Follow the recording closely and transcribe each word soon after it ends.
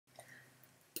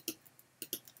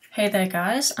Hey there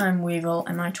guys, I'm Weevil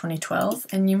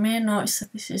MI2012 and you may notice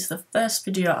that this is the first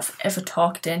video I've ever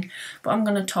talked in, but I'm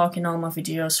going to talk in all my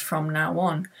videos from now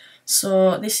on.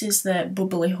 So this is the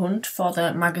bubbly hunt for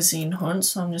the magazine hunt,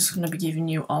 so I'm just going to be giving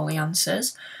you all the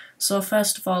answers. So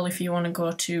first of all, if you want to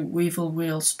go to Weevil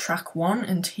Wheels track 1,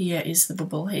 and here is the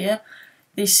bubble here.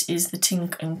 This is the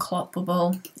Tink and Clop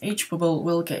bubble. Each bubble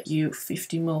will get you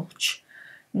 50 mulch.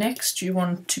 Next you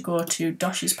want to go to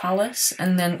Dosh's Palace,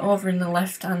 and then over in the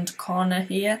left hand corner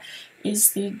here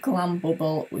is the Glam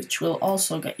bubble, which will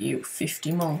also get you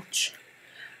 50 mulch.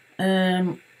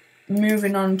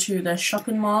 Moving on to the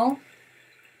shopping mall,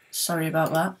 sorry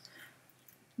about that,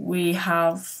 we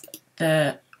have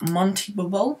the Monty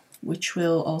bubble, which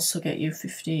will also get you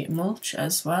 50 mulch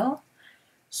as well.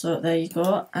 So there you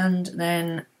go. And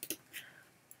then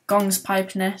Gong's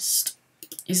Pipe Nest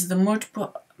is the mud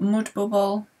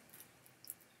bubble.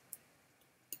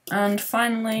 And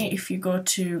finally, if you go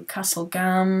to Castle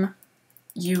Gam,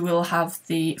 you will have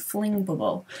the Fling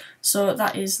bubble. So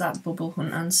that is that bubble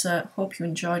hunt answer. Hope you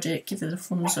enjoyed it. Give it a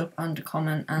thumbs up and a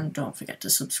comment, and don't forget to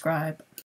subscribe.